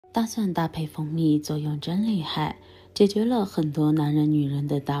大蒜搭配蜂蜜作用真厉害，解决了很多男人女人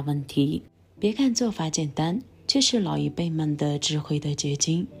的大问题。别看做法简单，却是老一辈们的智慧的结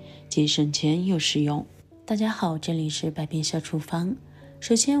晶，既省钱又实用。大家好，这里是百变小厨房。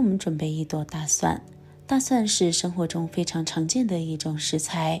首先我们准备一朵大蒜。大蒜是生活中非常常见的一种食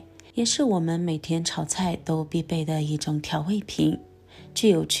材，也是我们每天炒菜都必备的一种调味品，具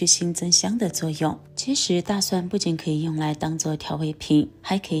有去腥增香的作用。其实大蒜不仅可以用来当做调味品，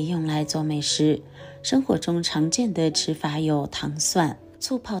还可以用来做美食。生活中常见的吃法有糖蒜、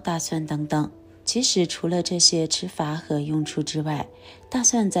醋泡大蒜等等。其实除了这些吃法和用处之外，大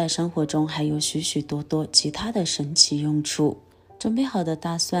蒜在生活中还有许许多多其他的神奇用处。准备好的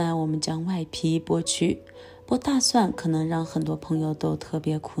大蒜，我们将外皮剥去。剥大蒜可能让很多朋友都特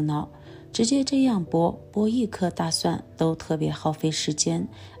别苦恼，直接这样剥一颗大蒜都特别耗费时间，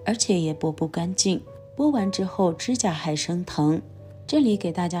而且也剥不干净。剥完之后指甲还生疼。这里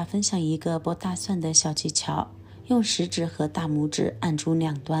给大家分享一个剥大蒜的小技巧，用食指和大拇指按住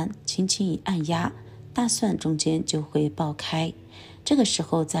两端，轻轻一按压，大蒜中间就会爆开。这个时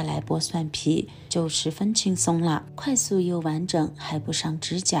候再来剥蒜皮就十分轻松了，快速又完整，还不伤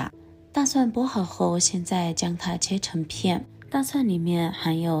指甲。大蒜剥好后，现在将它切成片。大蒜里面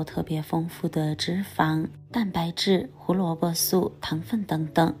含有特别丰富的脂肪、蛋白质、胡萝卜素、糖分等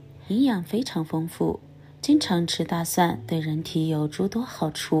等，营养非常丰富。经常吃大蒜对人体有诸多好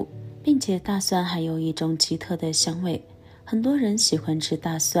处，并且大蒜还有一种奇特的香味，很多人喜欢吃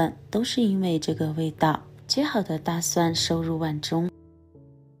大蒜都是因为这个味道。切好的大蒜收入碗中，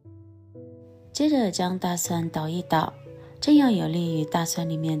接着将大蒜捣一捣，这样有利于大蒜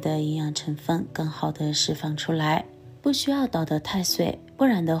里面的营养成分更好的释放出来。不需要捣得太碎，不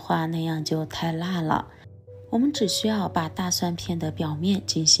然的话那样就太辣了。我们只需要把大蒜片的表面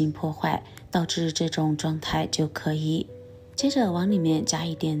进行破坏，导致这种状态就可以。接着往里面加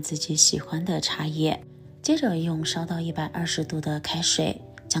一点自己喜欢的茶叶，接着用烧到120度的开水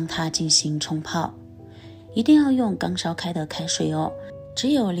将它进行冲泡。一定要用刚烧开的开水哦，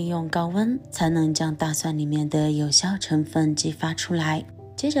只有利用高温才能将大蒜里面的有效成分激发出来。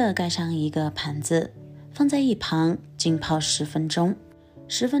接着盖上一个盘子，放在一旁浸泡10分钟。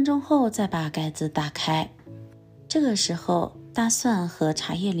10分钟后再把盖子打开。这个时候大蒜和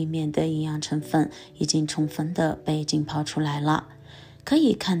茶叶里面的营养成分已经充分的被浸泡出来了，可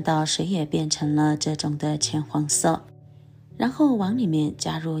以看到水也变成了这种的浅黄色。然后往里面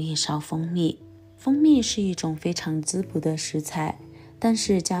加入1勺蜂蜜。蜂蜜是一种非常滋补的食材，但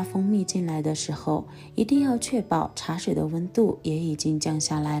是加蜂蜜进来的时候，一定要确保茶水的温度也已经降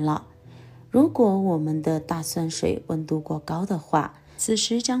下来了。如果我们的大蒜水温度过高的话，此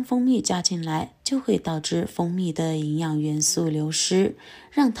时将蜂蜜加进来，就会导致蜂蜜的营养元素流失，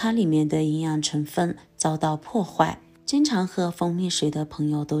让它里面的营养成分遭到破坏。经常喝蜂蜜水的朋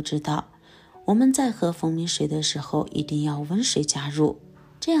友都知道，我们在喝蜂蜜水的时候一定要温水加入，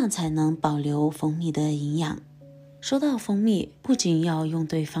这样才能保留蜂蜜的营养。说到蜂蜜，不仅要用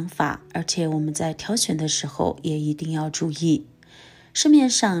对方法，而且我们在挑选的时候也一定要注意。市面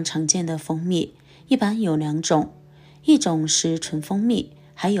上常见的蜂蜜一般有2种，一种是纯蜂蜜，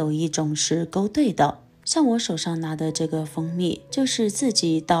还有一种是勾兑的。像我手上拿的这个蜂蜜，就是自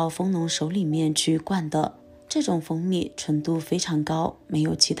己到蜂农手里面去灌的。这种蜂蜜纯度非常高，没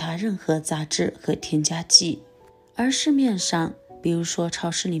有其他任何杂质和添加剂。而市面上比如说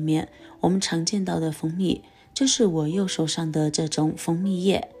超市里面我们常见到的蜂蜜，就是我右手上的这种蜂蜜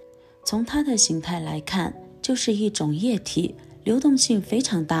液。从它的形态来看，就是一种液体，流动性非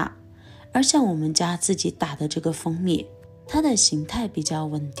常大。而像我们家自己打的这个蜂蜜，它的形态比较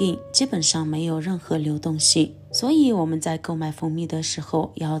稳定，基本上没有任何流动性。所以我们在购买蜂蜜的时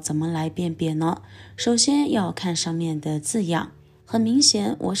候要怎么来辨别呢？首先要看上面的字样。很明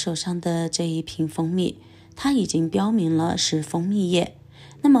显，我手上的这一瓶蜂蜜，它已经标明了是蜂蜜液。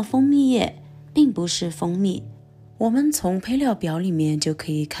那么蜂蜜液并不是蜂蜜，我们从配料表里面就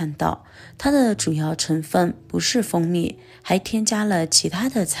可以看到，它的主要成分不是蜂蜜，还添加了其他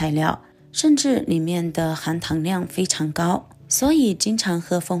的材料，甚至里面的含糖量非常高。所以经常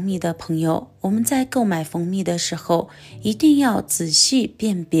喝蜂蜜的朋友，我们在购买蜂蜜的时候一定要仔细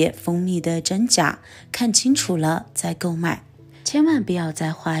辨别蜂蜜的真假，看清楚了再购买，千万不要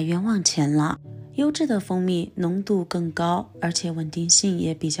再花冤枉钱了。优质的蜂蜜浓度更高，而且稳定性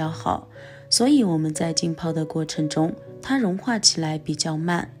也比较好，所以我们在浸泡的过程中，它融化起来比较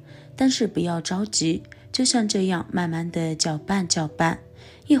慢，但是不要着急，就像这样慢慢的搅拌，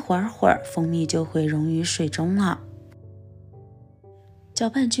一会儿蜂蜜就会溶于水中了。搅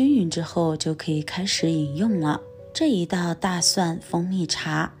拌均匀之后就可以开始饮用了。这一道大蒜蜂蜜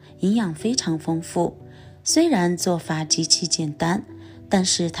茶营养非常丰富，虽然做法极其简单，但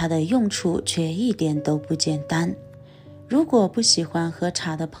是它的用处却一点都不简单。如果不喜欢喝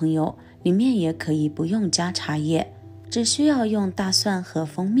茶的朋友，里面也可以不用加茶叶，只需要用大蒜和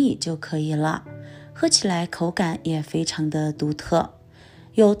蜂蜜就可以了。喝起来口感也非常的独特，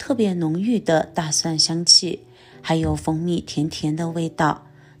有特别浓郁的大蒜香气，还有蜂蜜甜甜的味道，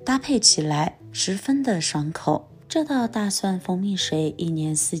搭配起来十分的爽口。这道大蒜蜂蜜水一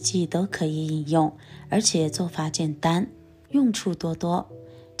年四季都可以饮用，而且做法简单，用处多多。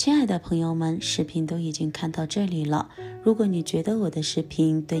亲爱的朋友们，视频都已经看到这里了，如果你觉得我的视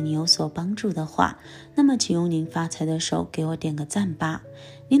频对你有所帮助的话，那么请用您发财的手给我点个赞吧。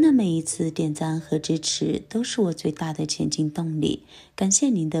您的每一次点赞和支持都是我最大的前进动力，感谢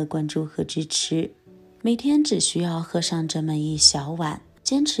您的关注和支持。每天只需要喝上这么一小碗，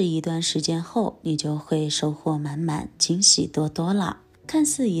坚持一段时间后，你就会收获满满，惊喜多多了。看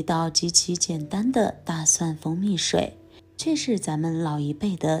似一道极其简单的大蒜蜂蜜水，却是咱们老一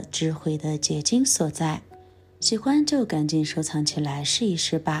辈的智慧的结晶所在。喜欢就赶紧收藏起来试一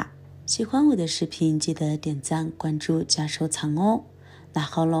试吧。喜欢我的视频记得点赞、关注加收藏哦。那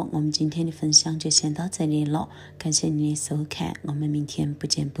好了，我们今天的分享就先到这里了，感谢您的收看，我们明天不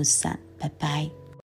见不散，拜拜。